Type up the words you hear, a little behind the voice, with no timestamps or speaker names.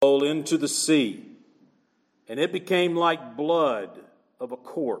bowl into the sea, and it became like blood of a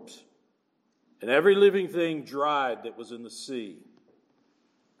corpse, and every living thing dried that was in the sea.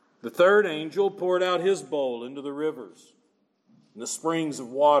 The third angel poured out his bowl into the rivers and the springs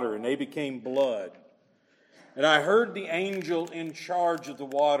of water, and they became blood. And I heard the angel in charge of the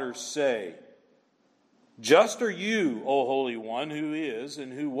waters say, "Just are you, O Holy One, who is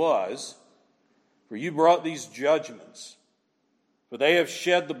and who was, for you brought these judgments. For they have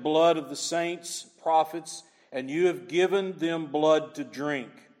shed the blood of the saints, prophets, and you have given them blood to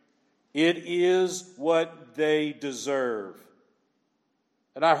drink. It is what they deserve."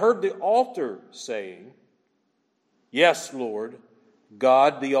 And I heard the altar saying, "Yes, Lord,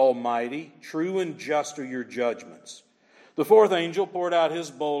 God the Almighty, true and just are your judgments." The fourth angel poured out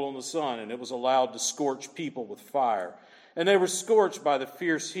his bowl on the sun, and it was allowed to scorch people with fire. And they were scorched by the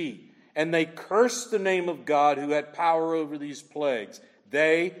fierce heat. And they cursed the name of God who had power over these plagues.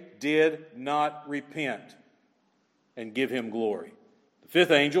 They did not repent and give him glory. The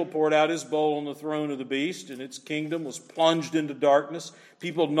fifth angel poured out his bowl on the throne of the beast, and its kingdom was plunged into darkness.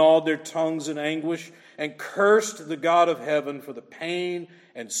 People gnawed their tongues in anguish and cursed the God of heaven for the pain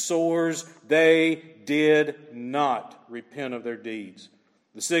and sores. They did not repent of their deeds.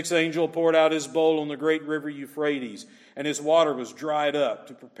 The sixth angel poured out his bowl on the great river Euphrates, and his water was dried up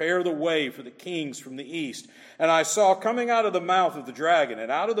to prepare the way for the kings from the east. And I saw coming out of the mouth of the dragon,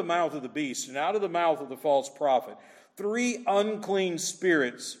 and out of the mouth of the beast, and out of the mouth of the false prophet, 3 unclean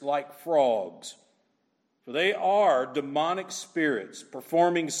spirits like frogs. For they are demonic spirits,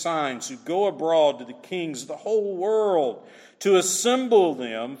 performing signs, who go abroad to the kings of the whole world to assemble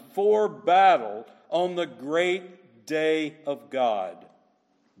them for battle on the great day of God,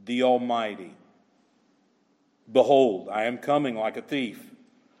 the Almighty. Behold, I am coming like a thief.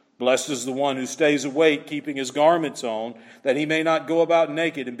 Blessed is the one who stays awake, keeping his garments on, that he may not go about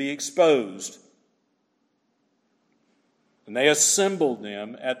naked and be exposed. And they assembled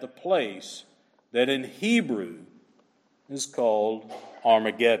them at the place that in Hebrew is called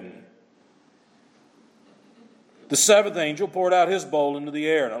Armageddon. The seventh angel poured out his bowl into the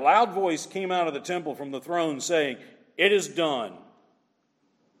air, and a loud voice came out of the temple from the throne, saying, "It is done."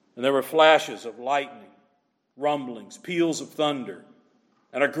 And there were flashes of lightning, rumblings, peals of thunder,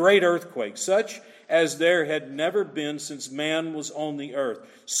 and a great earthquake, such as there had never been since man was on the earth.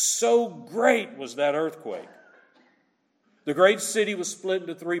 So great was that earthquake. The great city was split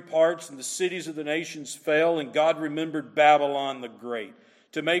into 3 parts, and the cities of the nations fell, and God remembered Babylon the Great,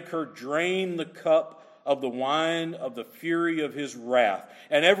 to make her drain the cup of the wine of the fury of his wrath.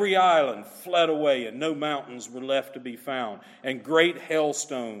 And every island fled away, and no mountains were left to be found. And great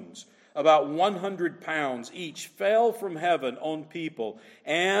hailstones, about 100 pounds each, fell from heaven on people,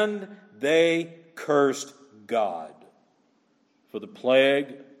 and they cursed God for the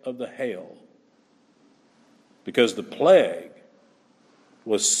plague of the hail, because the plague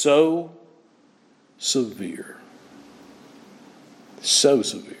was so severe. So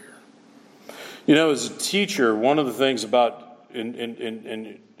severe. You know, as a teacher, one of the things about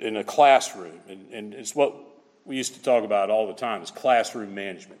in a classroom, and it's what we used to talk about all the time, is classroom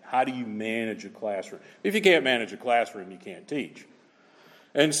management. How do you manage a classroom? If you can't manage a classroom, you can't teach.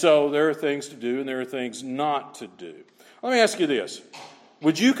 And so there are things to do and there are things not to do. Let me ask you this.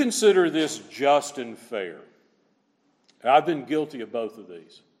 Would you consider this just and fair? I've been guilty of both of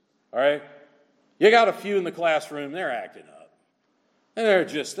these. All right? You got a few in the classroom, they're acting up. And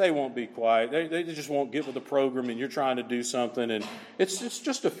they won't be quiet. They just won't get with the program, and you're trying to do something, and it's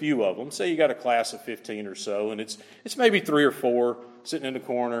just a few of them. Say you got a class of 15 or so, and it's maybe 3 or 4 sitting in the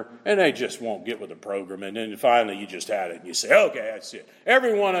corner, and they just won't get with the program. And then finally you just had it, and you say, "Okay, that's it.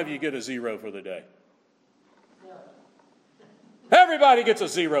 Every one of you get a 0 for the day." Everybody gets a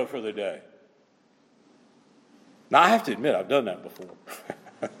 0 for the day. Now, I have to admit, I've done that before.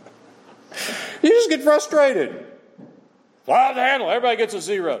 You just get frustrated. Fly the handle, everybody gets a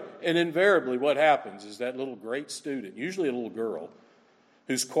 0. And invariably what happens is that little great student, usually a little girl,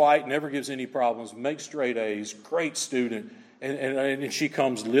 who's quiet, never gives any problems, makes straight A's, great student, and she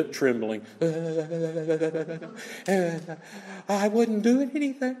comes lip trembling. "I wouldn't do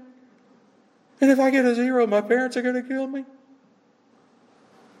anything. And if I get a 0, my parents are going to kill me."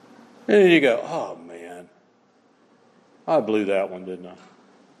 And then you go, "Oh, man, I blew that one, didn't I?"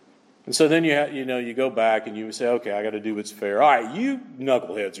 And so then you go back and you say, "Okay, I got to do what's fair. All right, you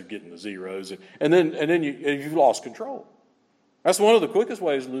knuckleheads are getting the 0s, and then you've lost control." That's one of the quickest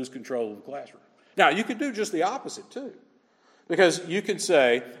ways to lose control of the classroom. Now, you could do just the opposite too, because you can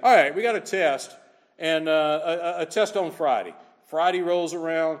say, "All right, we got a test, and a test on Friday. Friday rolls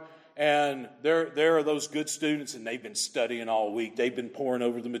around, And there are those good students, and they've been studying all week. They've been poring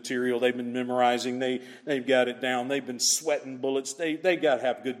over the material. They've been memorizing. They've got it down. They've been sweating bullets. They got to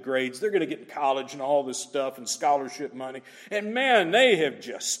have good grades. They're going to get in college and all this stuff and scholarship money. And man, they have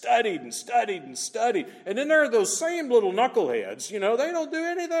just studied and studied and studied. And then there are those same little knuckleheads. They don't do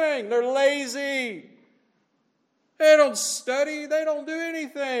anything. They're lazy. They don't study. They don't do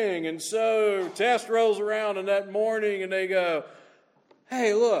anything. And so test rolls around in that morning, and they go,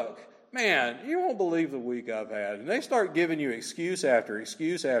 "Hey, look, man, you won't believe the week I've had." And they start giving you excuse after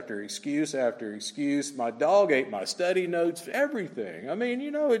excuse after excuse after excuse. My dog ate my study notes, everything. I mean,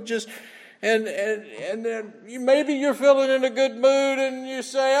 it just, and then maybe you're feeling in a good mood and you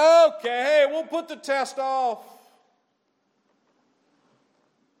say, "Okay, hey, we'll put the test off.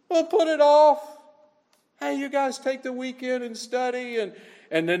 We'll put it off. Hey, you guys take the weekend and study."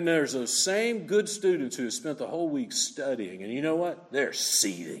 And then there's those same good students who have spent the whole week studying. And you know what? They're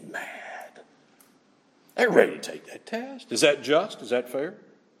seething mad. They're ready to take that test. Is that just? Is that fair?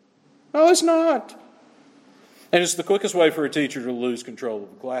 No, it's not. And it's the quickest way for a teacher to lose control of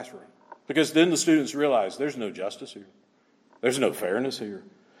the classroom. Because then the students realize there's no justice here. There's no fairness here.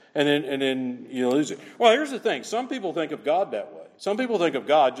 And then you lose it. Well, here's the thing. Some people think of God that way. Some people think of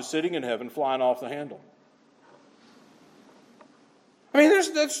God just sitting in heaven flying off the handle. I mean,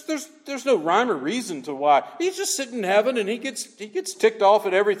 there's no rhyme or reason to why. He's just sitting in heaven and he gets ticked off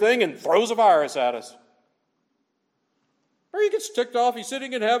at everything and throws a virus at us. Or he gets ticked off, he's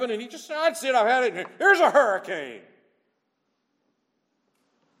sitting in heaven and that's it, I've had it. Here's a hurricane.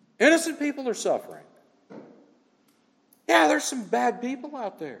 Innocent people are suffering. Yeah, there's some bad people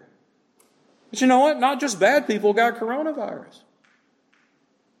out there. But you know what? Not just bad people got coronavirus.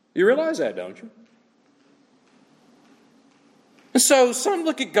 You realize that, don't you? And so some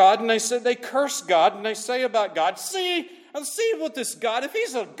look at God and they curse God and they say about God, see what this God, if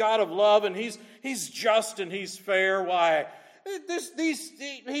he's a God of love and he's just and he's fair, why,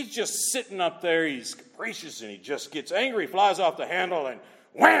 he's just sitting up there, he's capricious and he just gets angry, flies off the handle and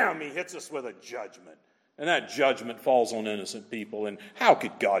wham, he hits us with a judgment. And that judgment falls on innocent people. And how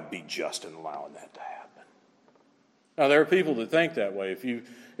could God be just in allowing that to happen? Now, there are people that think that way.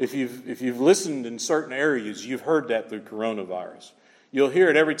 If you've listened in certain areas, you've heard that through coronavirus. You'll hear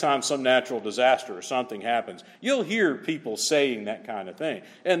it every time some natural disaster or something happens. You'll hear people saying that kind of thing.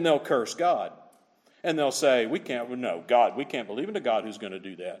 And they'll curse God. And they'll say, we can't believe in a God who's going to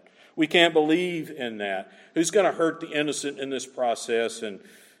do that. We can't believe in that. Who's going to hurt the innocent in this process? And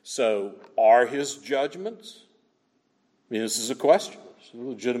so, are his judgments? I mean, this is a question. It's a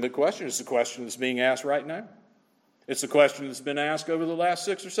legitimate question. It's a question that's being asked right now. It's a question that's been asked over the last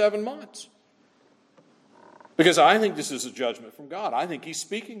 6 or 7 months. Because I think this is a judgment from God. I think he's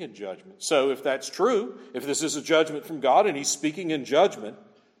speaking in judgment. So if that's true, if this is a judgment from God and he's speaking in judgment,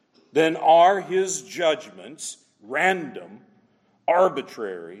 then are his judgments random,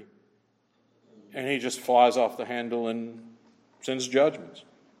 arbitrary, and he just flies off the handle and sends judgments?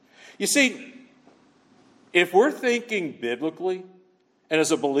 You see, if we're thinking biblically, and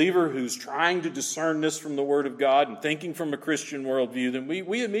as a believer who's trying to discern this from the Word of God and thinking from a Christian worldview, then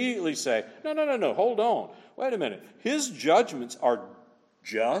we immediately say, no, hold on. Wait a minute. His judgments are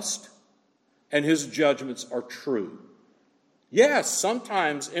just, and his judgments are true. Yes,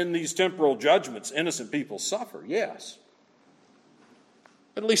 sometimes in these temporal judgments, innocent people suffer, yes.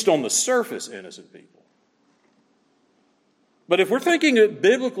 At least on the surface, innocent people. But if we're thinking it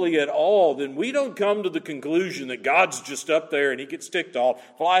biblically at all, then we don't come to the conclusion that God's just up there and he gets ticked off,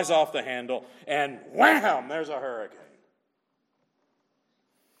 flies off the handle, and wham, there's a hurricane.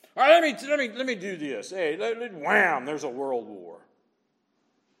 All right, let me do this. Hey, wham, there's a world war.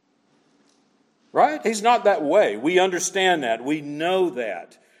 Right? He's not that way. We understand that. We know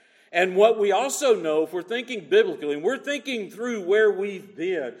that. And what we also know, if we're thinking biblically, and we're thinking through where we've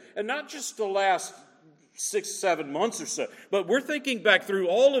been, and not just the last 6, 7 months or so, but we're thinking back through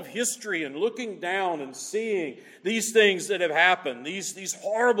all of history and looking down and seeing these things that have happened, these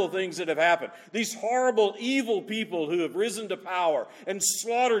horrible things that have happened, these horrible, evil people who have risen to power and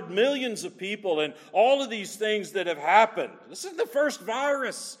slaughtered millions of people, and all of these things that have happened. This is the first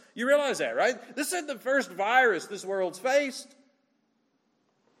virus. You realize that, right? This is the first virus this world's faced.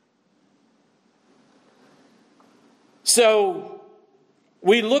 So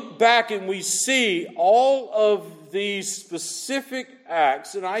we look back and we see all of these specific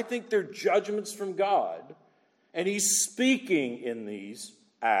acts, and I think they're judgments from God, and he's speaking in these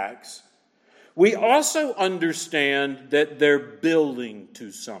acts. We also understand that they're building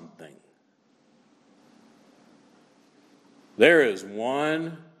to something. There is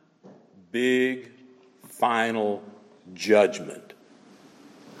one big final judgment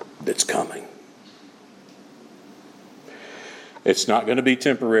that's coming. It's not going to be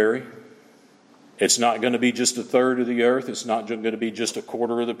temporary. It's not going to be just a third of the earth. It's not going to be just a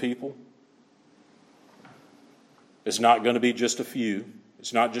quarter of the people. It's not going to be just a few.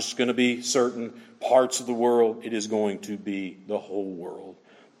 It's not just going to be certain parts of the world. It is going to be the whole world,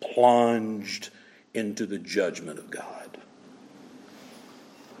 plunged into the judgment of God.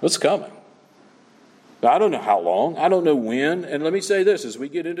 What's coming? I don't know how long. I don't know when. And let me say this, as we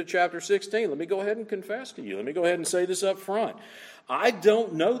get into chapter 16, let me go ahead and confess to you. Let me go ahead and say this up front. I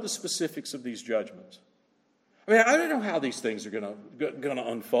don't know the specifics of these judgments. I mean, I don't know how these things are going to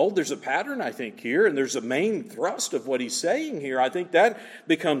unfold. There's a pattern, I think, here, and there's a main thrust of what he's saying here. I think that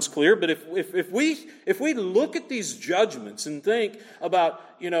becomes clear. But if we look at these judgments and think about,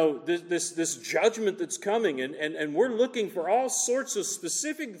 this judgment that's coming, and we're looking for all sorts of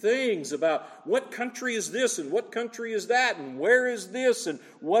specific things about what country is this and what country is that and where is this and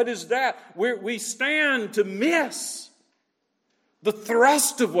what is that, we stand to miss the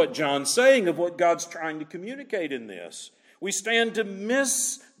thrust of what John's saying, of what God's trying to communicate in this. We stand to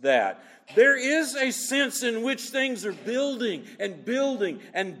miss that. There is a sense in which things are building and building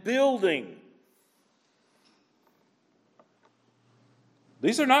and building.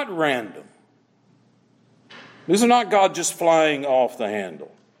 These are not random. These are not God just flying off the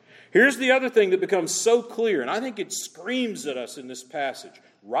handle. Here's the other thing that becomes so clear, and I think it screams at us in this passage.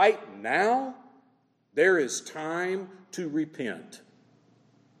 Right now, there is time to repent.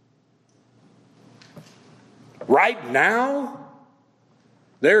 Right now,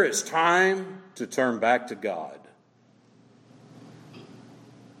 there is time to turn back to God.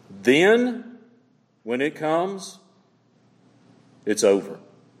 Then, when it comes, it's over.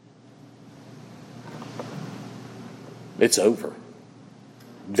 It's over.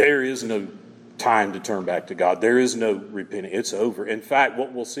 There is no time to turn back to God. There is no repenting. It's over. In fact,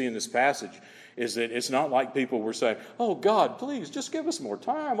 what we'll see in this passage is that it's not like people were saying, oh, God, please, just give us more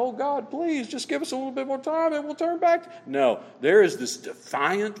time. Oh, God, please, just give us a little bit more time and we'll turn back. No, there is this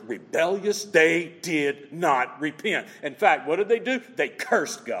defiant, rebellious, they did not repent. In fact, what did they do? They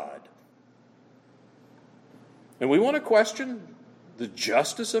cursed God. And we want to question the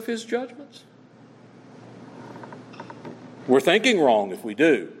justice of his judgments? We're thinking wrong if we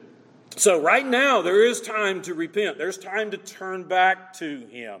do. So right now, there is time to repent. There's time to turn back to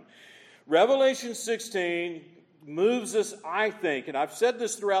him. Revelation 16 moves us, I think, and I've said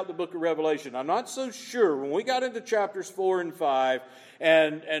this throughout the book of Revelation, I'm not so sure. When we got into chapters 4 and 5,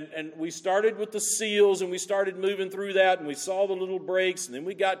 and we started with the seals, and we started moving through that, and we saw the little breaks, and then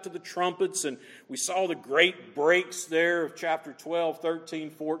we got to the trumpets, and we saw the great breaks there of chapter 12,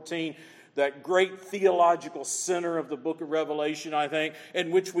 13, 14, that great theological center of the book of Revelation, I think,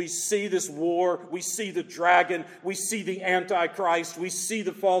 in which we see this war, we see the dragon, we see the Antichrist, we see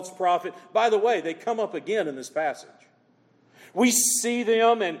the false prophet. By the way, they come up again in this passage. We see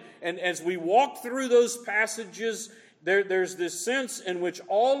them, and as we walk through those passages, there's this sense in which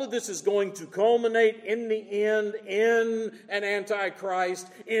all of this is going to culminate in the end in an Antichrist,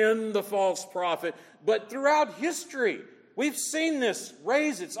 in the false prophet. But throughout history, we've seen this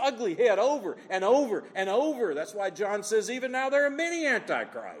raise its ugly head over and over and over. That's why John says even now there are many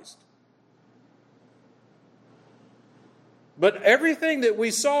antichrists. But everything that we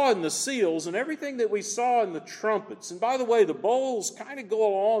saw in the seals and everything that we saw in the trumpets, and by the way, the bowls kind of go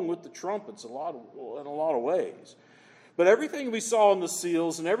along with the trumpets in a lot of ways. But everything we saw in the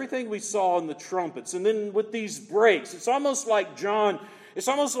seals and everything we saw in the trumpets, and then with these breaks, it's almost like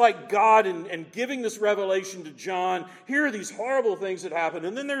God in giving this revelation to John. Here are these horrible things that happen,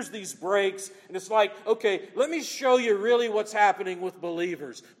 and then there's these breaks, and it's like, okay, let me show you really what's happening with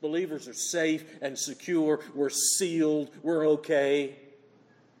believers. Believers are safe and secure. We're sealed. We're okay.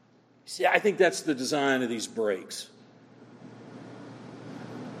 See, I think that's the design of these breaks.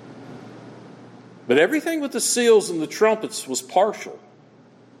 But everything with the seals and the trumpets was partial.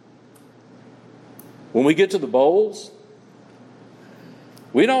 When we get to the bowls,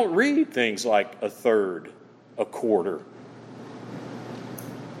 we don't read things like a third, a quarter.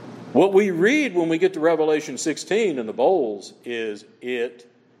 What we read when we get to Revelation 16 in the bowls is, it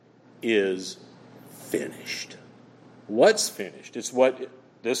is finished. What's finished? It's what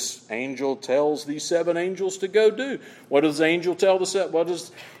this angel tells these seven angels to go do. What does the angel tell the seven?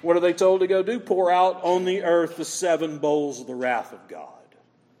 What are they told to go do? Pour out on the earth the seven bowls of the wrath of God.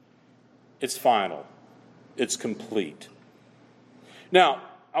 It's final. It's complete. Now,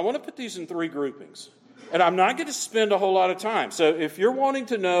 I want to put these in three groupings. And I'm not going to spend a whole lot of time. So if you're wanting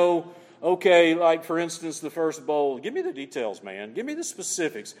to know, okay, like for instance, the first bowl, give me the details, man. Give me the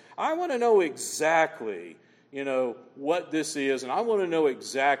specifics. I want to know exactly, what this is, and I want to know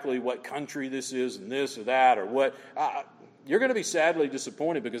exactly what country this is and this or that or what, you're going to be sadly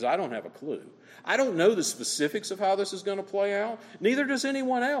disappointed because I don't have a clue. I don't know the specifics of how this is going to play out. Neither does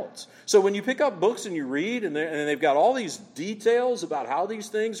anyone else. So when you pick up books and you read and they've got all these details about how these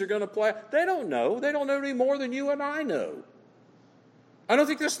things are going to play out, they don't know. They don't know any more than you and I know. I don't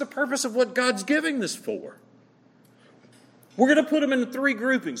think that's the purpose of what God's giving this for. We're going to put them into 3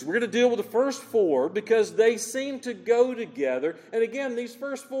 groupings. We're going to deal with the first 4 because they seem to go together. And again, these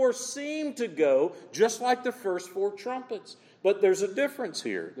first 4 seem to go just like the first 4 trumpets. But there's a difference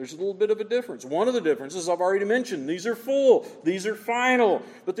here. There's a little bit of a difference. One of the differences I've already mentioned. These are full. These are final.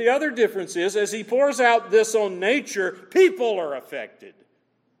 But the other difference is, as he pours out this on nature, people are affected.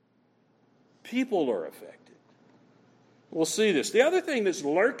 People are affected. We'll see this. The other thing that's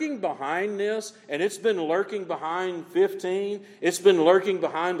lurking behind this, and it's been lurking behind 15, it's been lurking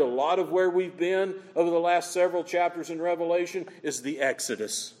behind a lot of where we've been over the last several chapters in Revelation, is the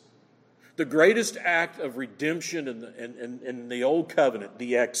Exodus. The greatest act of redemption in the Old Covenant,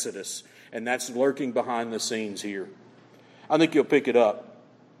 the Exodus. And that's lurking behind the scenes here. I think you'll pick it up.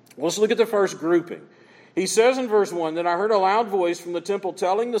 Let's look at the first grouping. He says in verse 1, "Then I heard a loud voice from the temple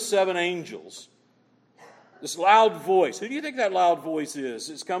telling the 7 angels," this loud voice. Who do you think that loud voice is?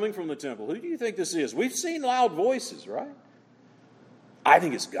 It's coming from the temple. Who do you think this is? We've seen loud voices, right? I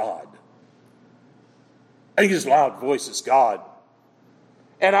think it's God. I think this loud voice is God.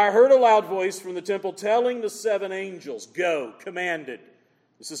 "And I heard a loud voice from the temple telling the 7 angels, go, commanded."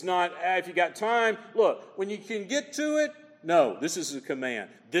 This is not, if you got time, look, when you can get to it, no, this is a command.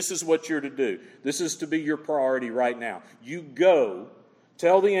 This is what you're to do. This is to be your priority right now. You go,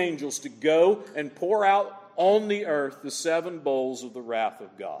 tell the angels to go and pour out on the earth the 7 bowls of the wrath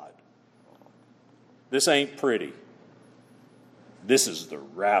of God. This ain't pretty. This is the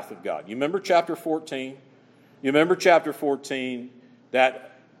wrath of God. You remember chapter 14? You remember chapter 14, that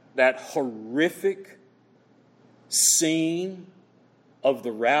horrific scene of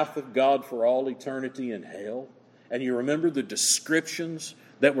the wrath of God for all eternity in hell? And you remember the descriptions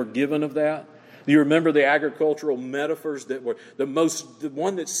that were given of that? You remember the agricultural metaphors that were the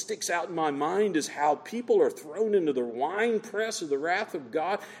one that sticks out in my mind is how people are thrown into the wine press of the wrath of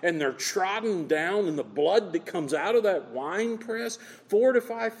God and they're trodden down, and the blood that comes out of that wine press, 4 to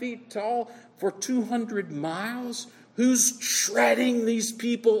 5 feet tall, for 200 miles. Who's shredding these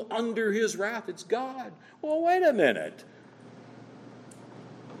people under his wrath? It's God. Well, wait a minute.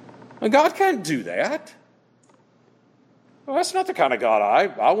 God can't do that. Well, that's not the kind of God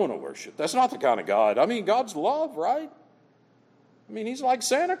I want to worship. That's not the kind of God. I mean, God's love, right? I mean, he's like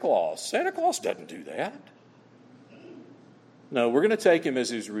Santa Claus. Santa Claus doesn't do that. No, we're going to take him as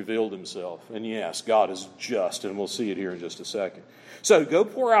he's revealed himself. And yes, God is just, and we'll see it here in just a second. So, go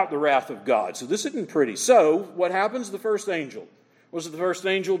pour out the wrath of God. So, this isn't pretty. So, what happens to the first angel? What does the first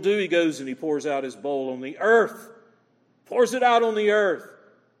angel do? He goes and he pours out his bowl on the earth. Pours it out on the earth.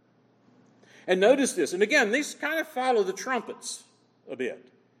 And notice this. And again, these kind of follow the trumpets a bit.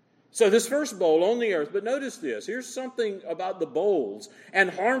 So this first bowl on the earth, but notice this. Here's something about the bowls. "And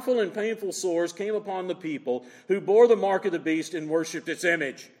harmful and painful sores came upon the people who bore the mark of the beast and worshipped its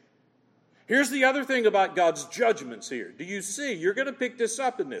image." Here's the other thing about God's judgments here. Do you see? You're going to pick this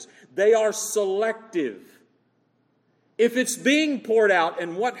up in this. They are selective. If it's being poured out,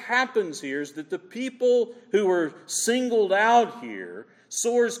 and what happens here is that the people who were singled out here,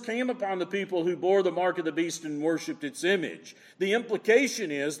 sores came upon the people who bore the mark of the beast and worshipped its image. The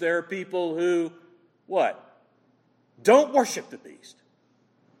implication is there are people who, what? Don't worship the beast.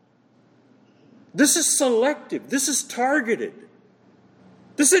 This is selective. This is targeted.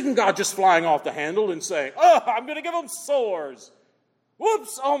 This isn't God just flying off the handle and saying, "Oh, I'm going to give them sores.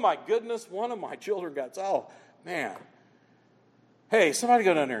 Whoops, oh my goodness, one of my children got, oh man. Hey, somebody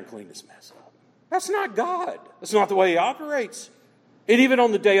go down there and clean this mess up." That's not God. That's not the way he operates. And even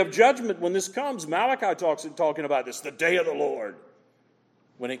on the day of judgment, when this comes, Malachi talking about this, the day of the Lord.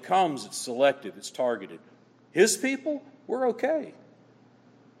 When it comes, it's selective, it's targeted. His people, we're okay.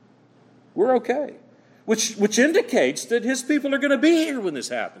 We're okay. Which indicates that his people are going to be here when this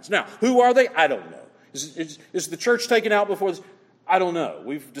happens. Now, who are they? I don't know. Is the church taken out before this? I don't know.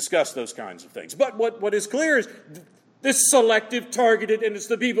 We've discussed those kinds of things. But what is clear is this selective, targeted, and it's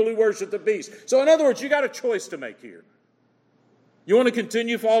the people who worship the beast. So in other words, you got a choice to make here. You want to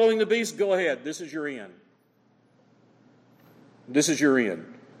continue following the beast? Go ahead. This is your end. This is your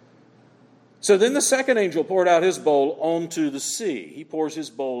end. So then the second angel poured out his bowl onto the sea. He pours his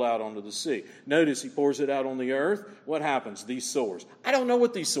bowl out onto the sea. Notice he pours it out on the earth. What happens? These sores. I don't know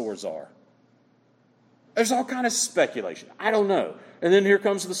what these sores are. There's all kind of speculation. I don't know. And then here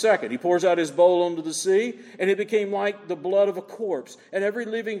comes the second. He pours out his bowl onto the sea, and it became like the blood of a corpse, and every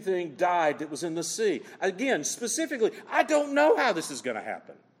living thing died that was in the sea. Again, specifically, I don't know how this is going to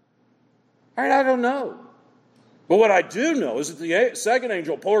happen. All right, I don't know. But what I do know is that the second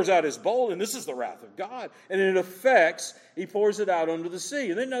angel pours out his bowl, and this is the wrath of God. And in effect, he pours it out onto the sea.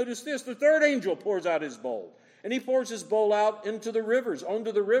 And then notice this, the third angel pours out his bowl. And he pours his bowl out into the rivers,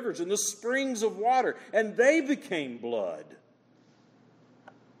 onto the rivers, and the springs of water, and they became blood.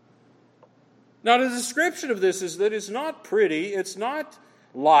 Now, the description of this is that it's not pretty, it's not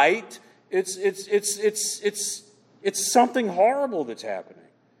light, it's something horrible that's happening.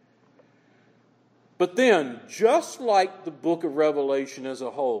 But then, just like the book of Revelation as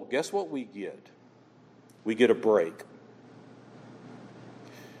a whole, guess what we get? We get a break.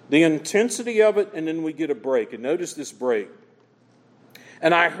 The intensity of it, and then we get a break. And notice this break.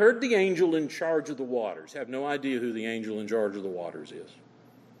 And I heard the angel in charge of the waters. Have no idea who the angel in charge of the waters is.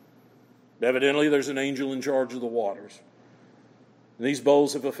 Evidently, there's an angel in charge of the waters. And these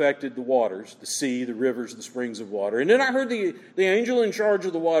bowls have affected the waters, the sea, the rivers, the springs of water. And then I heard the angel in charge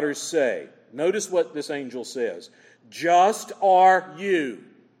of the waters say, notice what this angel says. Just are you.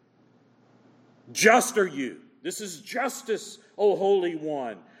 Just are you. This is justice, O Holy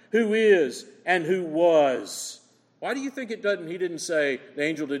One, who is and who was. Why do you think the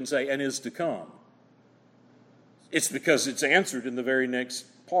angel didn't say, and is to come? It's because it's answered in the very next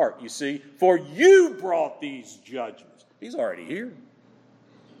part, you see. For you brought these judgments. He's already here.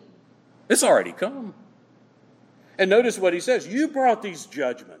 It's already come. And notice what he says. You brought these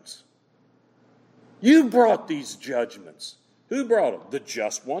judgments. You brought these judgments. Who brought them? The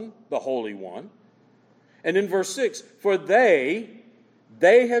just one, the Holy One. And in verse 6, for they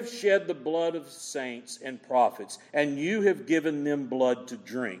have shed the blood of saints and prophets, and you have given them blood to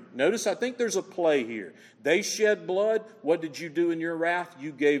drink. Notice, I think there's a play here. They shed blood. What did you do in your wrath?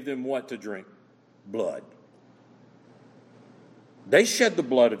 You gave them what to drink? Blood. They shed the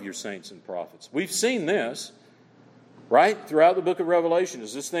blood of your saints and prophets. We've seen this, right? Throughout the book of Revelation,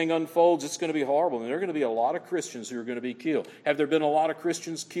 as this thing unfolds, it's going to be horrible. And there are going to be a lot of Christians who are going to be killed. Have there been a lot of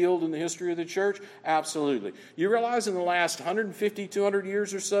Christians killed in the history of the church? Absolutely. You realize in the last 150, 200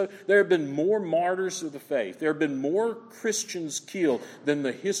 years or so, there have been more martyrs of the faith. There have been more Christians killed than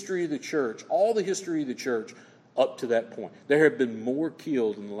the history of the church, all the history of the church up to that point. There have been more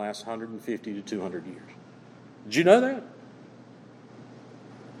killed in the last 150 to 200 years. Did you know that?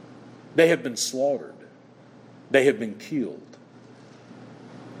 They have been slaughtered. They have been killed.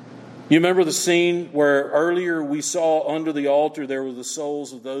 You remember the scene where earlier we saw under the altar there were the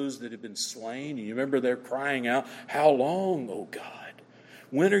souls of those that had been slain? You remember they're crying out, how long, O God?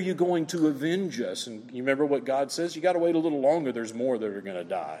 When are you going to avenge us? And you remember what God says? You got to wait a little longer. There's more that are going to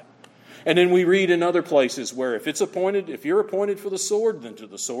die. And then we read in other places where if you're appointed for the sword, then to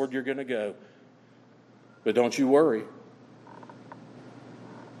the sword you're going to go. But don't you worry.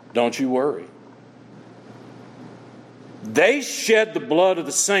 Don't you worry. They shed the blood of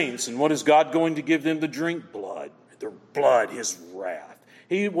the saints, and what is God going to give them to drink? Blood. Their blood, His wrath.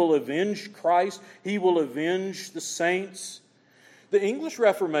 He will avenge Christ. He will avenge the saints. The English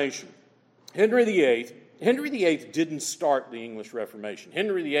Reformation, Henry VIII didn't start the English Reformation.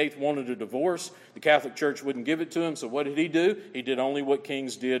 Henry VIII wanted a divorce. The Catholic Church wouldn't give it to him, so what did he do? He did only what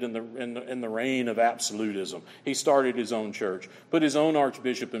kings did in the reign of absolutism. He started his own church, put his own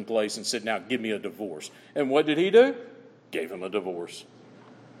archbishop in place, and said, now give me a divorce. And what did he do? Gave him a divorce.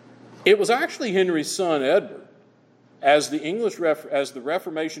 It was actually Henry's son, Edward, as the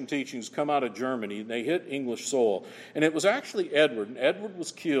Reformation teachings come out of Germany, they hit English soil. And it was actually Edward, and Edward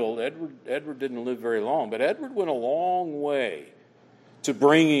was killed. Edward didn't live very long, but Edward went a long way to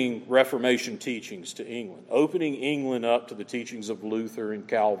bringing Reformation teachings to England, opening England up to the teachings of Luther and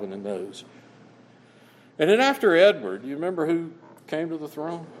Calvin and those. And then after Edward, you remember who came to the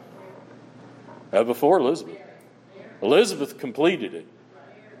throne? Before Elizabeth. Elizabeth completed it.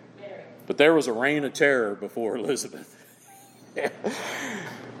 But there was a reign of terror before Elizabeth.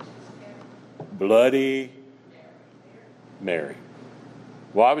 Bloody Mary.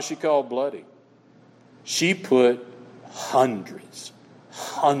 Why was she called bloody? She put hundreds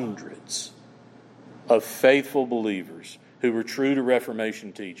of faithful believers who were true to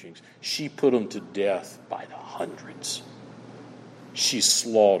Reformation teachings. She put them to death by the hundreds. She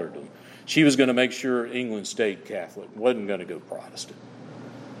slaughtered them. She was going to make sure England stayed Catholic, wasn't going to go Protestant.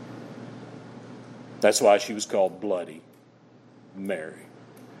 That's why she was called Bloody Mary.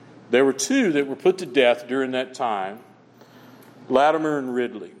 There were two that were put to death during that time, Latimer and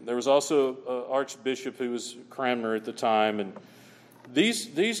Ridley. There was also an archbishop who was Cranmer at the time, and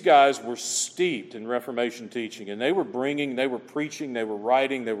these guys were steeped in Reformation teaching, and they were preaching, they were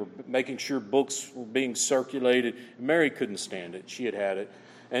writing, they were making sure books were being circulated. Mary couldn't stand it. She had it.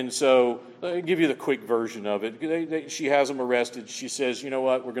 And so, I'll give you the quick version of it. She has them arrested. She says, you know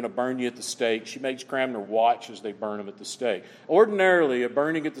what, we're going to burn you at the stake. She makes Cranmer watch as they burn them at the stake. Ordinarily, a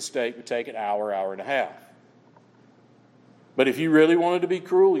burning at the stake would take an hour, hour and a half. But if you really wanted to be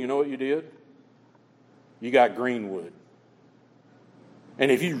cruel, you know what you did? You got green wood. And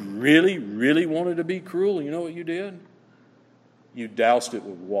if you really, really wanted to be cruel, you know what you did? You doused it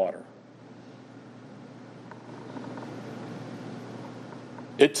with water.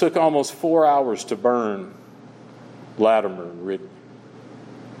 It took almost 4 hours to burn Latimer and Ridley.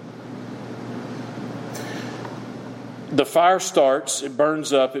 The fire starts, it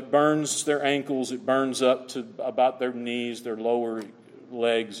burns up, it burns their ankles, it burns up to about their knees, their lower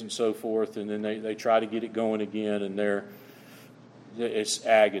legs and so forth, and then they try to get it going again, and it's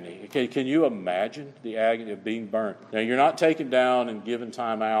agony. Okay, can you imagine the agony of being burnt? Now, you're not taken down and given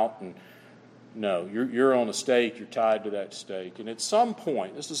time out, and no, you're on a stake, you're tied to that stake. And at some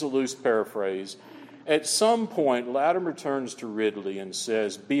point, this is a loose paraphrase, at some point, Latimer turns to Ridley and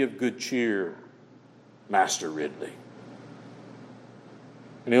says, "Be of good cheer, Master Ridley."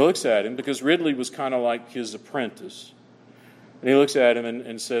 And he looks at him, because Ridley was kind of like his apprentice. And he looks at him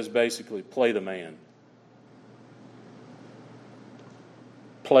and says, basically, play the man.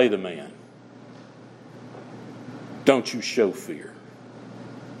 Play the man. Don't you show fear.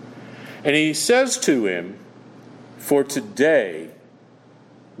 And he says to him, "For today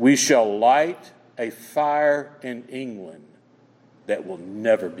we shall light a fire in England that will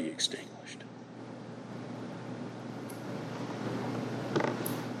never be extinguished."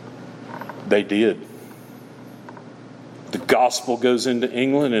 They did. The gospel goes into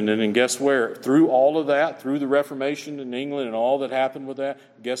England, and then guess where? Through all of that, through the Reformation in England and all that happened with that,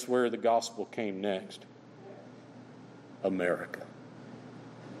 guess where the gospel came next? America.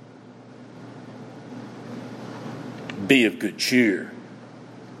 Be of good cheer,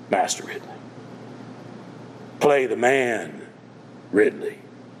 Master Ridley. Play the man, Ridley.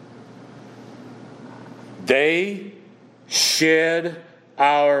 They shed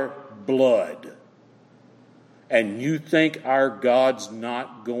our blood. And you think our God's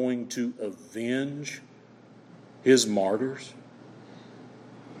not going to avenge his martyrs?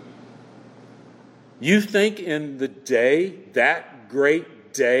 You think in the day, that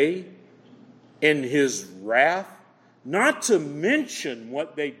great day, in his wrath, not to mention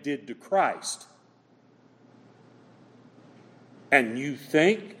what they did to Christ, and you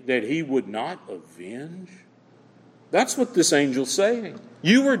think that he would not avenge? That's what this angel's saying.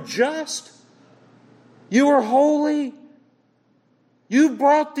 You were just. You were holy. You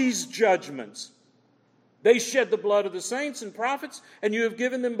brought these judgments. They shed the blood of the saints and prophets, and you have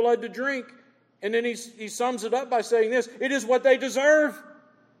given them blood to drink. And then he sums it up by saying this: it is what they deserve.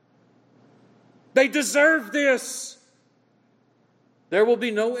 They deserve this. There will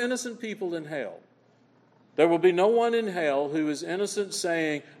be no innocent people in hell. There will be no one in hell who is innocent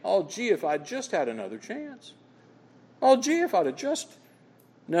saying, "Oh, gee, if I just had another chance. Oh, gee, if I'd have just..."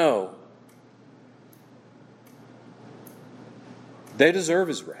 No. They deserve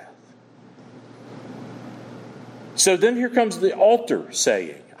his wrath. So then here comes the altar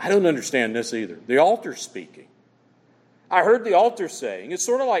saying. I don't understand this either. The altar speaking. I heard the altar saying. It's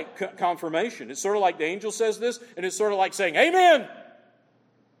sort of like confirmation. It's sort of like the angel says this, and it's sort of like saying, "Amen."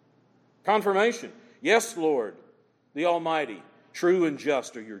 Confirmation. Yes, Lord, the Almighty, true and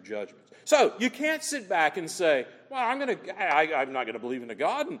just are your judgments. So you can't sit back and say, "Well, I'm not going to believe in a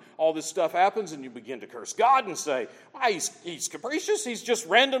God," and all this stuff happens, and you begin to curse God and say, "Why, he's capricious. He's just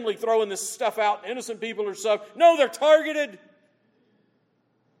randomly throwing this stuff out. Innocent people are stuff." No, they're targeted.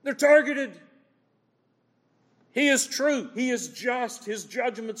 They're targeted. He is true. He is just. His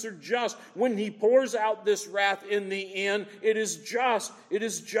judgments are just. When he pours out this wrath in the end, it is just. It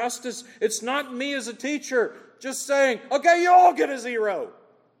is justice. It's not me as a teacher just saying, "Okay, you all get a 0.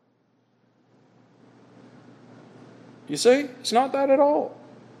 You see? It's not that at all.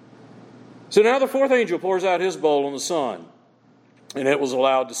 So now the fourth angel pours out his bowl on the sun, and it was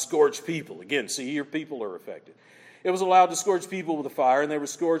allowed to scorch people. Again, see, here people are affected. It was allowed to scorch people with a fire, and they were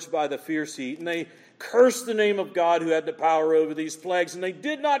scorched by the fierce heat, and they cursed the name of God who had the power over these plagues, and they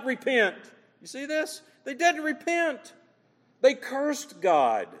did not repent. You see this? They didn't repent. They cursed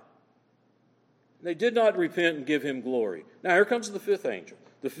God. They did not repent and give him glory. Now here comes the fifth angel.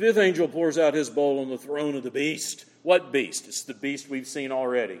 The fifth angel pours out his bowl on the throne of the beast. What beast? It's the beast we've seen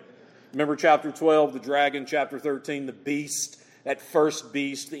already. Remember chapter 12, the dragon, chapter 13, the beast. that first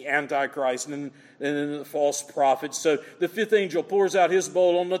beast, the Antichrist, and then the false prophet. So the fifth angel pours out his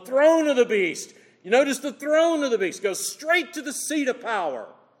bowl on the throne of the beast. You notice the throne of the beast goes straight to the seat of power.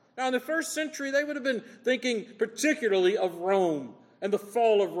 Now, in the first century, they would have been thinking particularly of Rome and the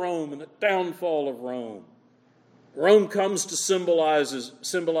fall of Rome and the downfall of Rome. Rome comes to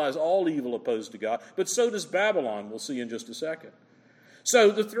symbolize all evil opposed to God, but so does Babylon, we'll see in just a second.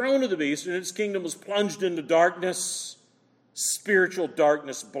 So the throne of the beast and its kingdom was plunged into darkness, spiritual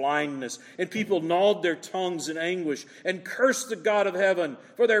darkness, blindness, and people gnawed their tongues in anguish and cursed the God of heaven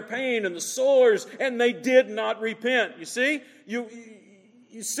for their pain and the sores, and they did not repent. You see? You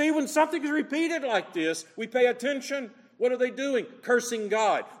see, when something is repeated like this, we pay attention. What are they doing? Cursing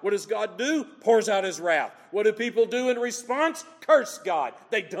God. What does God do? Pours out his wrath. What do people do in response? Curse God.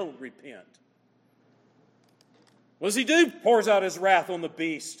 They don't repent. What does he do? Pours out his wrath on the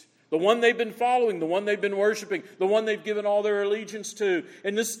beast, the one they've been following, the one they've been worshiping, the one they've given all their allegiance to.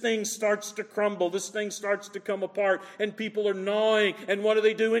 And this thing starts to crumble. This thing starts to come apart. And people are gnawing. And what are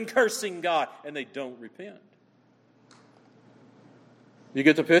they doing? Cursing God. And they don't repent. You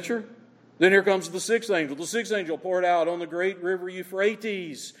get the picture? Then here comes the sixth angel. The sixth angel poured out on the great river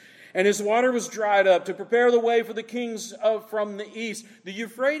Euphrates, and his water was dried up to prepare the way for the kings from the east. The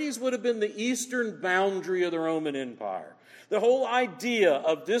Euphrates would have been the eastern boundary of the Roman Empire. The whole idea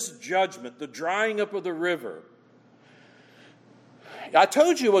of this judgment, the drying up of the river. I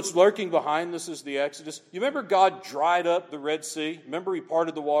told you what's lurking behind this is the Exodus. You remember God dried up the Red Sea? Remember he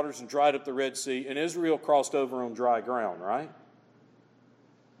parted the waters and dried up the Red Sea, and Israel crossed over on dry ground, right?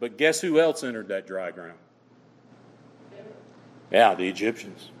 But guess who else entered that dry ground? Yeah, the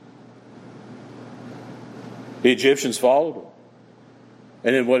Egyptians. The Egyptians followed them.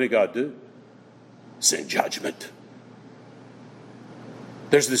 And then what did God do? Send judgment.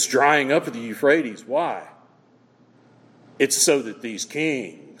 There's this drying up of the Euphrates. Why? It's so that these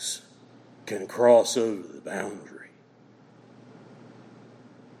kings can cross over the boundary.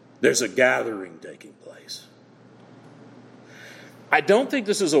 There's a gathering taking place. I don't think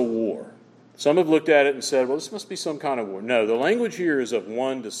this is a war. Some have looked at it and said, well, this must be some kind of war. No, the language here is of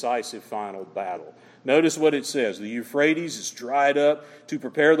one decisive final battle. Notice what it says. The Euphrates is dried up to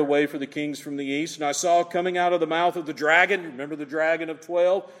prepare the way for the kings from the east. And I saw coming out of the mouth of the dragon, remember the dragon of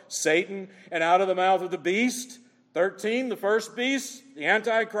 12, Satan, and out of the mouth of the beast, 13, the first beast, the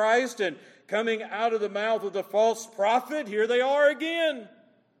Antichrist, and coming out of the mouth of the false prophet, here they are again.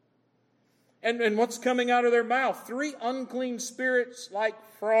 And what's coming out of their mouth? 3 unclean spirits like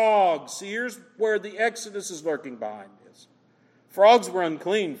frogs. See, here's where the Exodus is lurking behind this. Frogs were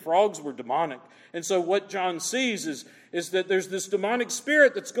unclean. Frogs were demonic. And so what John sees is that there's this demonic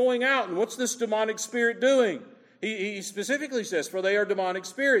spirit that's going out. And what's this demonic spirit doing? He specifically says, for they are demonic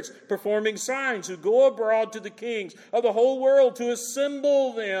spirits, performing signs, who go abroad to the kings of the whole world to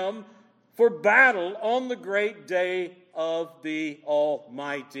assemble them for battle on the great day of the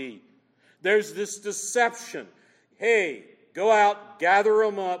Almighty. There's this deception. Hey, go out, gather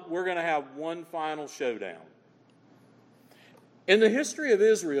them up. We're going to have one final showdown. In the history of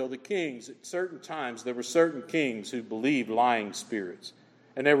Israel, the kings, at certain times, there were certain kings who believed lying spirits.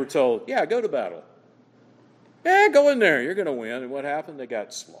 And they were told, yeah, go to battle. Yeah, go in there. You're going to win. And what happened? They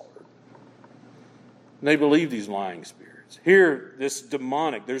got slaughtered. And they believed these lying spirits. Here, there's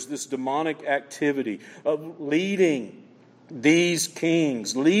this demonic activity of leading these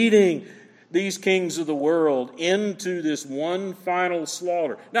kings of the world into this one final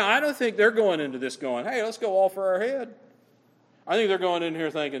slaughter. Now, I don't think they're going into this going, hey, let's go all for our head. I think they're going in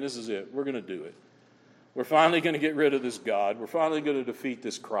here thinking, this is it. We're going to do it. We're finally going to get rid of this God. We're finally going to defeat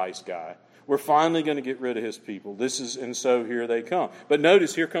this Christ guy. We're finally going to get rid of his people. And so here they come. But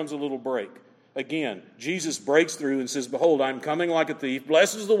notice, here comes a little break. Again, Jesus breaks through and says, behold, I'm coming like a thief.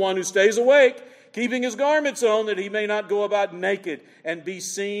 Blessed is the one who stays awake, keeping his garments on, that he may not go about naked and be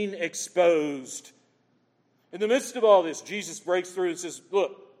seen exposed. In the midst of all this, Jesus breaks through and says,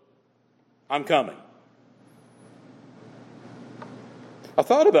 look, I'm coming. I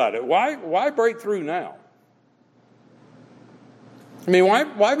thought about it. Why break through now? I mean,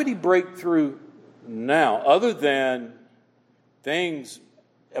 why would he break through now, other than things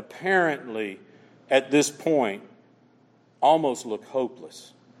apparently at this point almost look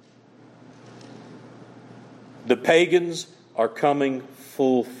hopeless? The pagans are coming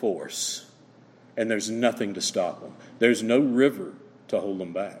full force, and there's nothing to stop them. There's no river to hold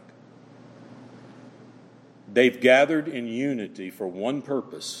them back. They've gathered in unity for one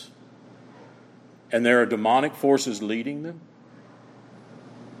purpose, and there are demonic forces leading them.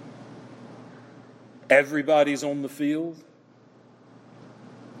 Everybody's on the field.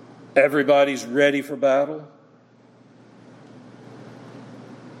 Everybody's ready for battle.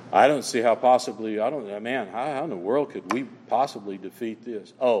 I don't see how possibly, how in the world could we possibly defeat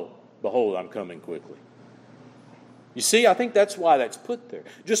this? Oh, behold, I'm coming quickly. You see, I think that's why that's put there.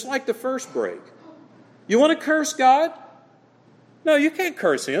 Just like the first break. You want to curse God? No, you can't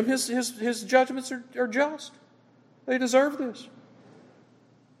curse Him. His judgments are just. They deserve this.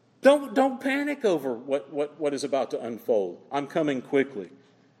 Don't panic over what is about to unfold. I'm coming quickly.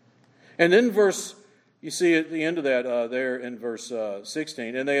 And then you see at the end of that there in verse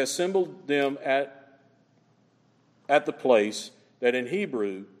 16, and they assembled them at the place that in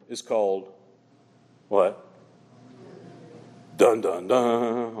Hebrew is called what? Dun, dun,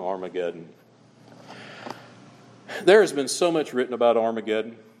 dun, Armageddon. There has been so much written about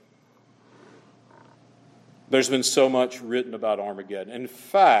Armageddon. There's been so much written about Armageddon. In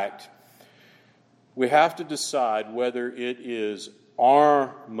fact, we have to decide whether it is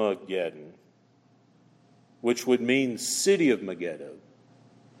Armageddon, which would mean city of Megiddo,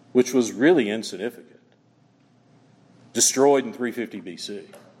 which was really insignificant, destroyed in 350 BC,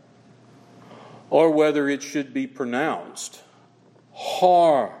 or whether it should be pronounced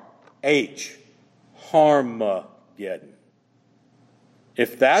Harmageddon.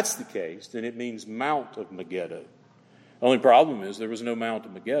 If that's the case, then it means Mount of Megiddo. The only problem is there was no Mount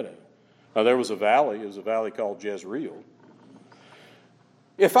of Megiddo. Now, there was a valley. It was a valley called Jezreel.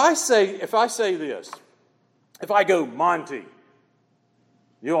 If I say this, if I go Monty,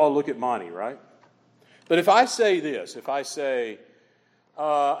 you all look at Monty, right? But if I say this, if I say,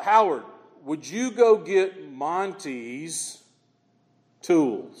 Howard, would you go get Monty's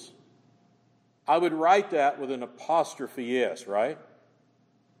tools? I would write that with an apostrophe S, right?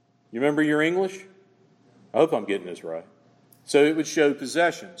 You remember your English? I hope I'm getting this right. So it would show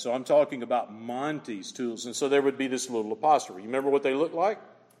possession. So I'm talking about Monty's tools. And so there would be this little apostrophe. You remember what they looked like?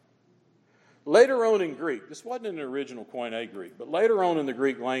 Later on in Greek, this wasn't in the original Koine Greek, but later on in the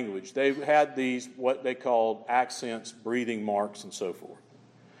Greek language, they had these, what they called accents, breathing marks, and so forth.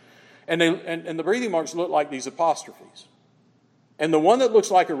 And the breathing marks look like these apostrophes. And the one that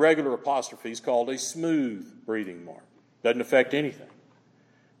looks like a regular apostrophe is called a smooth breathing mark. Doesn't affect anything.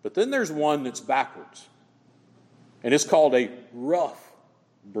 But then there's one that's backwards. And it's called a rough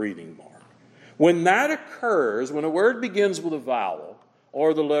breathing mark. When that occurs, when a word begins with a vowel,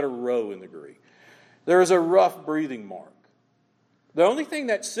 or the letter rho in the Greek, there is a rough breathing mark. The only thing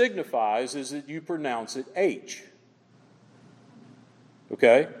that signifies is that you pronounce it H.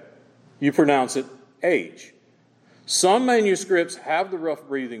 Okay? You pronounce it H. Some manuscripts have the rough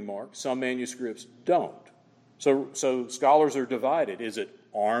breathing mark, some manuscripts don't. So scholars are divided. Is it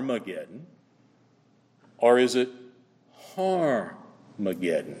Armageddon? Or is it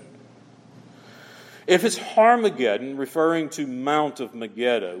Harmageddon? If it's Harmageddon, referring to Mount of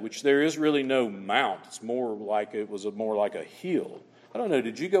Megiddo, which there is really no mount, it's more like a hill. I don't know,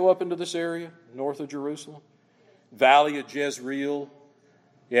 did you go up into this area north of Jerusalem? Valley of Jezreel?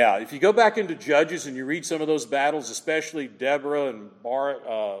 Yeah, if you go back into Judges and you read some of those battles, especially Deborah and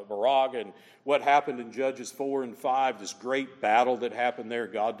Barak and what happened in Judges 4 and 5, this great battle that happened there,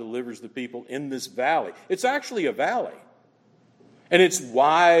 God delivers the people in this valley. It's actually a valley. And it's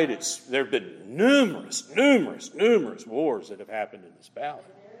wide. There have been numerous wars that have happened in this valley.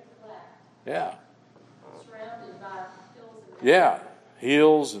 Yeah. Surrounded by hills. Yeah,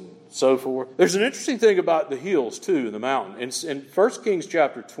 hills and so forth. There's an interesting thing about the hills, too, in the mountain. In 1 Kings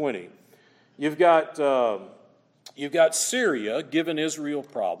chapter 20, you've got Syria giving Israel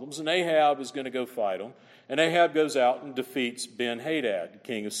problems, and Ahab is going to go fight them. And Ahab goes out and defeats Ben-Hadad,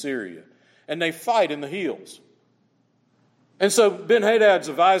 king of Syria. And they fight in the hills. And so Ben-Hadad's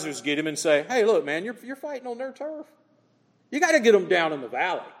advisors get him and say, hey, look, man, you're fighting on their turf. You got to get them down in the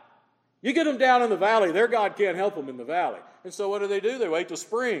valley. You get them down in the valley, their God can't help them in the valley. And so what do? They wait till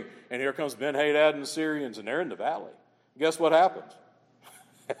spring. And here comes Ben-Hadad and the Syrians, and they're in the valley. Guess what happens?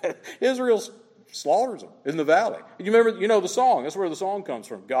 Israel slaughters them in the valley. You know the song. That's where the song comes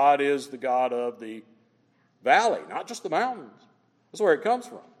from. God is the God of the valley, not just the mountains. That's where it comes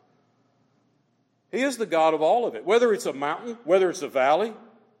from. He is the God of all of it. Whether it's a mountain, whether it's a valley,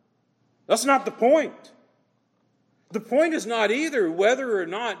 that's not the point. The point is not either whether or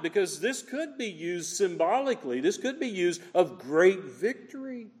not, because this could be used symbolically. This could be used of great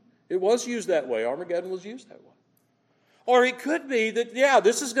victory. It was used that way. Armageddon was used that way. Or it could be that,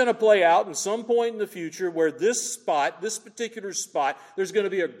 this is going to play out in some point in the future where this particular spot, there's going to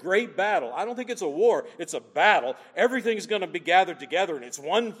be a great battle. I don't think it's a war. It's a battle. Everything's going to be gathered together, and it's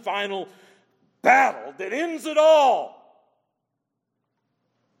one final battle that ends it all.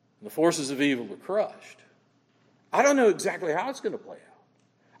 And the forces of evil are crushed. I don't know exactly how it's going to play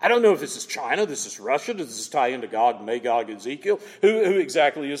out. I don't know if this is China, this is Russia, does this tie into Gog, Magog, Ezekiel? Who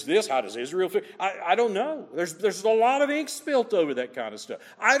exactly is this? How does Israel fit? I don't know. There's a lot of ink spilt over that kind of stuff.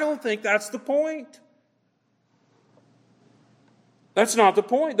 I don't think that's the point. That's not the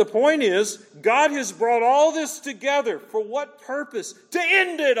point. The point is, God has brought all this together. For what purpose? To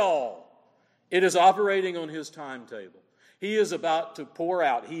end it all. It is operating on His timetable. He is about to pour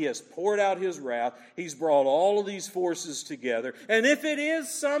out. He has poured out His wrath. He's brought all of these forces together. And if it is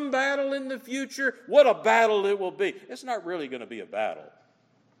some battle in the future, what a battle it will be. It's not really going to be a battle.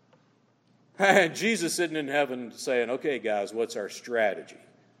 And Jesus sitting in heaven saying, okay, guys, what's our strategy?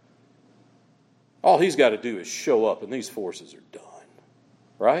 All He's got to do is show up and these forces are done.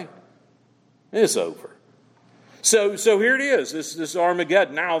 Right? It's over. So here it is. This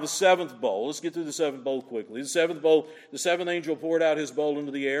Armageddon. Now the seventh bowl. Let's get through the seventh bowl quickly. The seventh bowl, the seventh angel poured out his bowl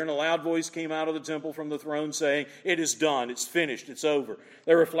into the air, and a loud voice came out of the temple from the throne saying, "It is done. It's finished. It's over."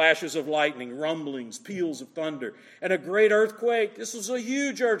 There were flashes of lightning, rumblings, peals of thunder, and a great earthquake. This was a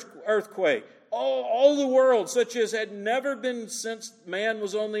huge earthquake. All the world, such as had never been since man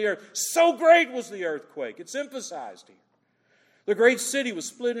was on the earth. So great was the earthquake. It's emphasized here. The great city was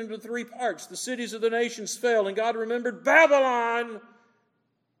split into 3 parts. The cities of the nations fell, and God remembered Babylon.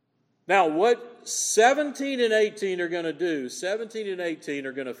 Now, what 17 and 18 are going to do, 17 and 18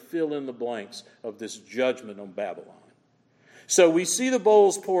 are going to fill in the blanks of this judgment on Babylon. So we see the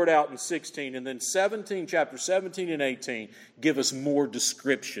bowls poured out in 16, and then chapter 17 and 18 give us more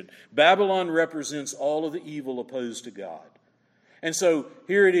description. Babylon represents all of the evil opposed to God. And so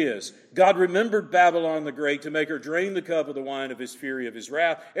here it is. God remembered Babylon the Great to make her drain the cup of the wine of His fury, of His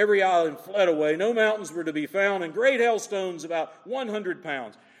wrath. Every island fled away. No mountains were to be found, and great hailstones about 100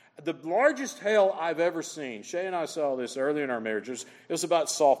 pounds. The largest hail I've ever seen, Shay and I saw this early in our marriage, it was about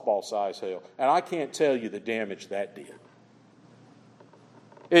softball-size hail. And I can't tell you the damage that did.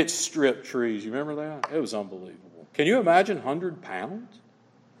 It stripped trees. You remember that? It was unbelievable. Can you imagine 100 pounds?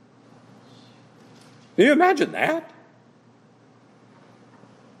 Can you imagine that?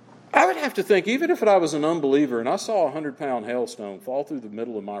 I would have to think, even if I was an unbeliever and I saw a 100-pound hailstone fall through the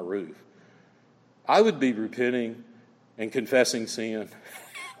middle of my roof, I would be repenting and confessing sin.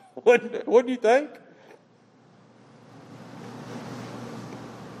 What do you think?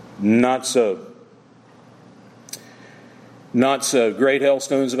 Not so. Not so. Great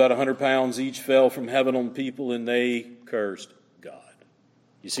hailstones, about 100 pounds each, fell from heaven on people, and they cursed God.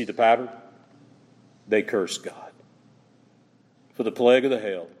 You see the pattern? They cursed God for the plague of the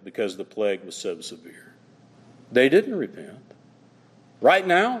hail, because the plague was so severe. They didn't repent. Right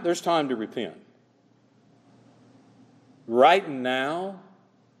now, there's time to repent. Right now,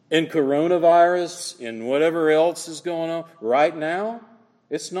 in coronavirus, in whatever else is going on, right now,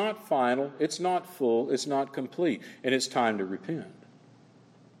 it's not final, it's not full, it's not complete, and it's time to repent.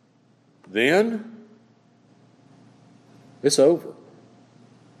 Then, it's over.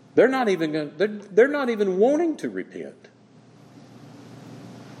 They're not even wanting to repent.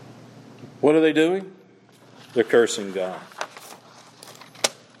 What are they doing? They're cursing God.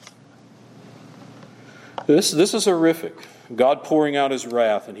 This is horrific. God pouring out His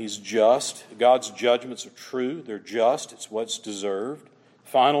wrath, and He's just. God's judgments are true. They're just. It's what's deserved.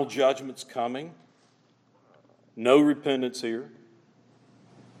 Final judgment's coming. No repentance here.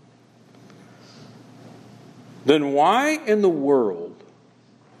 Then why in the world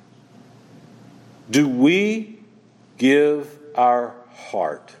do we give our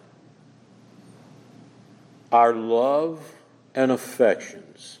heart, our love and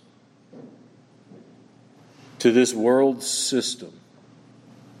affections to this world system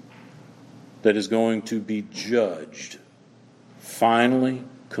that is going to be judged finally,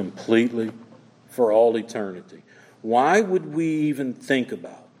 completely, for all eternity? Why would we even think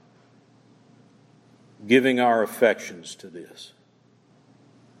about giving our affections to this?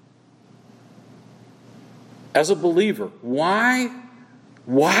 As a believer, why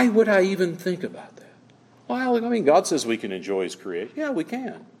would I even think about that? Well, I mean, God says we can enjoy His creation. Yeah, we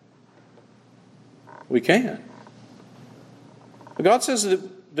can. We can. But God says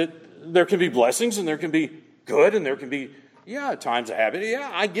that there can be blessings and there can be good and there can be, times of happiness. Yeah,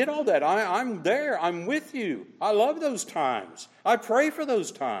 I get all that. I'm there. I'm with you. I love those times. I pray for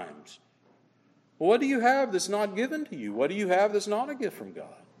those times. What do you have that's not given to you? What do you have that's not a gift from God?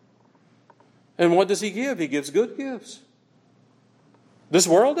 And what does He give? He gives good gifts. This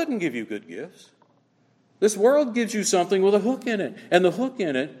world doesn't give you good gifts. This world gives you something with a hook in it. And the hook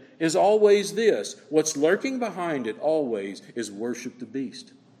in it is always this. What's lurking behind it always is worship the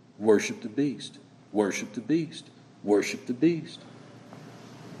beast. Worship the beast. Worship the beast. Worship the beast.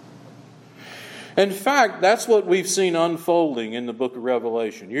 In fact, that's what we've seen unfolding in the book of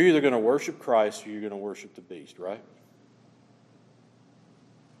Revelation. You're either going to worship Christ or you're going to worship the beast, right?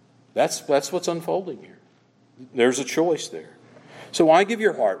 That's what's unfolding here. There's a choice there. So why give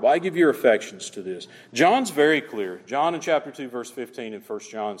your heart? Why give your affections to this? John's very clear. John in chapter 2, verse 15 in 1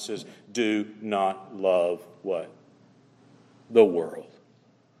 John says, do not love what? The world.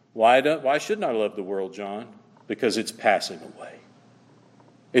 Why shouldn't I love the world, John? Because it's passing away.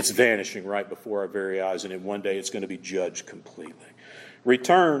 It's vanishing right before our very eyes, and then one day it's going to be judged completely.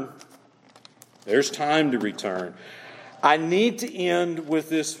 Return. There's time to return. I need to end with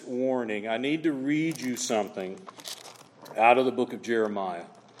this warning. I need to read you something out of the book of Jeremiah.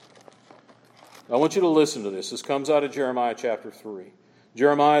 I want you to listen to this. This comes out of Jeremiah chapter 3.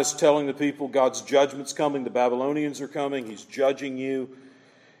 Jeremiah is telling the people God's judgment's coming. The Babylonians are coming. He's judging you.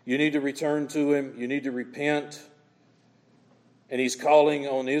 You need to return to Him. You need to repent. And He's calling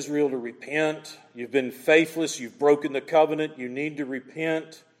on Israel to repent. You've been faithless. You've broken the covenant. You need to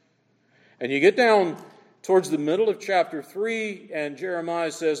repent. And you get down towards the middle of chapter 3, and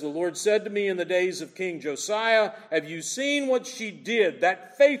Jeremiah says, the Lord said to me in the days of King Josiah, have you seen what she did,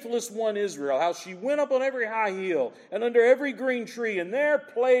 that faithless one Israel, how she went up on every high hill and under every green tree, and there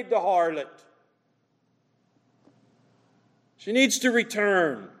played the harlot. She needs to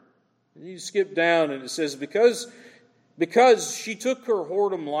return. And you skip down, and it says, because she took her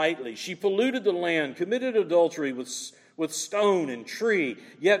whoredom lightly, she polluted the land, committed adultery with stone and tree.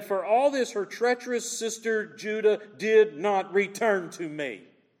 Yet for all this, her treacherous sister Judah did not return to me.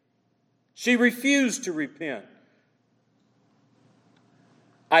 She refused to repent.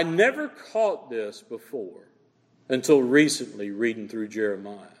 I never caught this before until recently reading through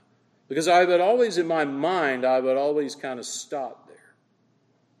Jeremiah. Because I would always, in my mind, I would always kind of stop there.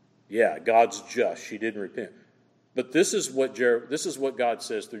 Yeah, God's just. She didn't repent. But this is what God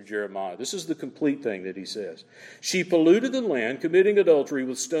says through Jeremiah. This is the complete thing that He says. She polluted the land, committing adultery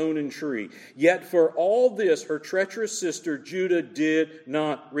with stone and tree. Yet for all this, her treacherous sister Judah did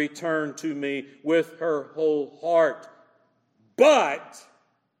not return to me with her whole heart, but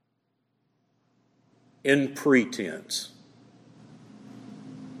in pretense.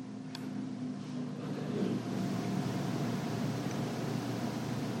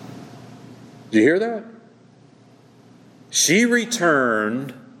 Do you hear that? She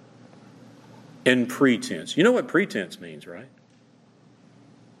returned in pretense. You know what pretense means, right?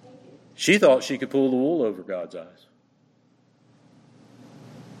 She thought she could pull the wool over God's eyes.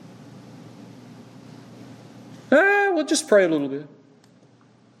 We'll just pray a little bit.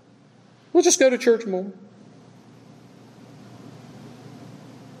 We'll just go to church more.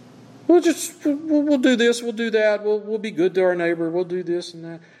 We'll do this, we'll do that, we'll be good to our neighbor, we'll do this and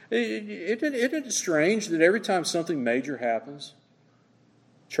that. Isn't it strange that every time something major happens,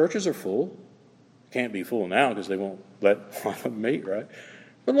 churches are full? Can't be full now because they won't let them meet, right?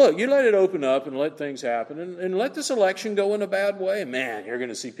 But look, you let it open up and let things happen and let this election go in a bad way. Man, you're going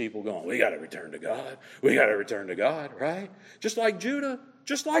to see people going, we got to return to God. We got to return to God, right? Just like Judah.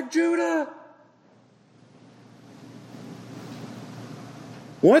 Just like Judah.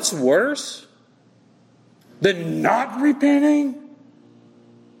 What's worse than not repenting?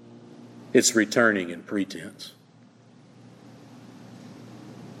 It's returning in pretense.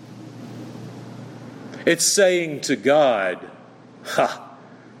 It's saying to God,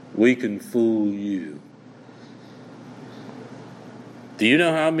 we can fool you. Do you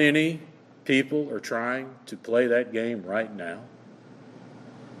know how many people are trying to play that game right now?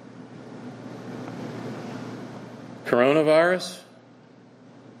 Coronavirus?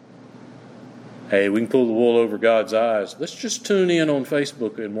 Hey, we can pull the wool over God's eyes. Let's just tune in on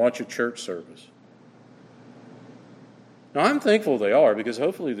Facebook and watch a church service. Now, I'm thankful they are, because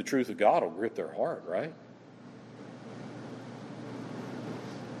hopefully the truth of God will grip their heart, right?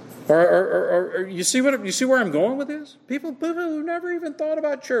 Or you see where I'm going with this? People who never even thought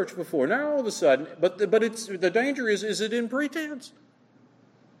about church before. Now all of a sudden, but it's the danger is it in pretense?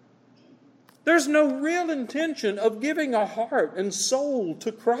 There's no real intention of giving a heart and soul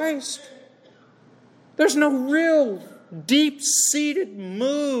to Christ. There's no real deep-seated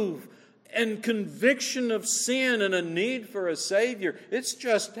move and conviction of sin and a need for a Savior. It's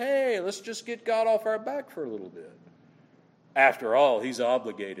just, hey, let's just get God off our back for a little bit. After all, He's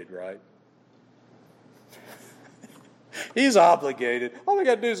obligated, right? He's obligated. All we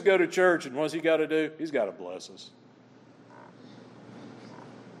got to do is go to church, and what's He got to do? He's got to bless us.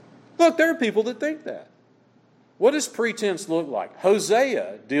 Look, there are people that think that. What does pretense look like?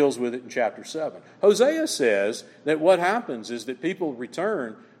 Hosea deals with it in chapter 7. Hosea says that what happens is that people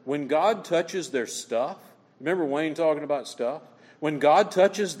return when God touches their stuff. Remember Wayne talking about stuff? When God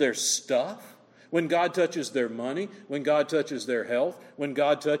touches their stuff, When God touches their money, when God touches their health, when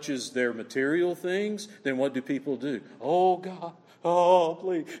God touches their material things, then what do people do? Oh God, oh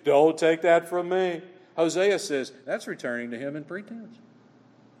please, don't take that from me. Hosea says that's returning to Him in pretense.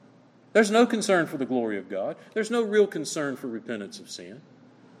 There's no concern for the glory of God. There's no real concern for repentance of sin.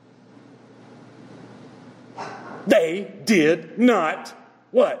 They did not,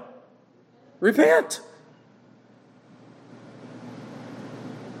 what? Repent.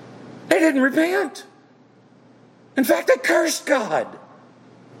 They didn't repent. In fact, they cursed God.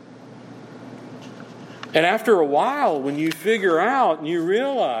 And after a while, when you figure out and you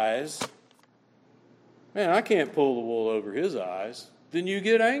realize, man, I can't pull the wool over his eyes, then you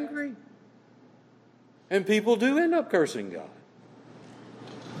get angry. And people do end up cursing God.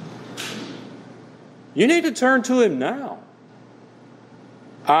 You need to turn to Him now.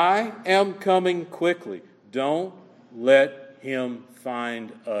 I am coming quickly. Don't let Him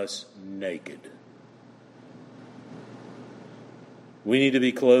find us naked. We need to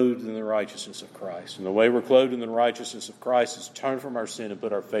be clothed in the righteousness of Christ. And the way we're clothed in the righteousness of Christ is turn from our sin and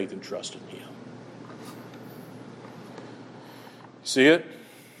put our faith and trust in Him. See it?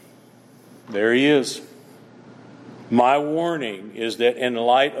 There He is. My warning is that in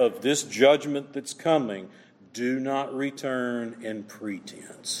light of this judgment that's coming, do not return in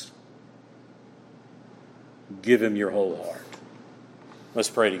pretense. Give Him your whole heart. Let's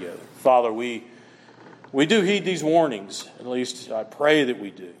pray together. Father, we do heed these warnings. At least I pray that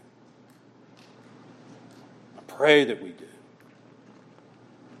we do. I pray that we do.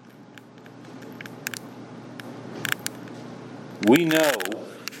 We know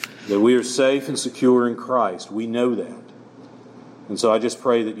that we are safe and secure in Christ. We know that. And so I just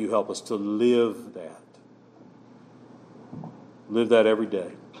pray that you help us to live that. Live that every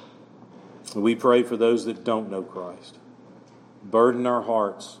day. And we pray for those that don't know Christ. Burden our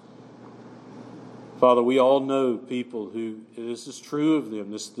hearts. Father, we all know people who, this is true of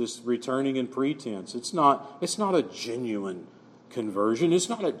them, this returning in pretense. It's not a genuine conversion. It's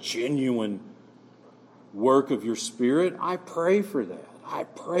not a genuine work of your Spirit. I pray for that. I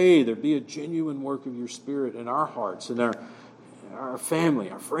pray there be a genuine work of your Spirit in our hearts, in our family,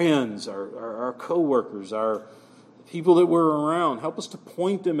 our friends, our co-workers, our people that we're around. Help us to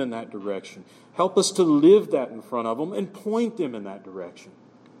point them in that direction. Help us to live that in front of them and point them in that direction.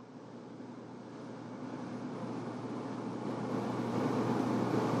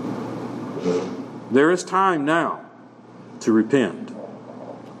 There is time now to repent.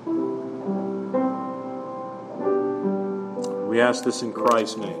 We ask this in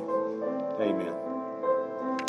Christ's name. Amen.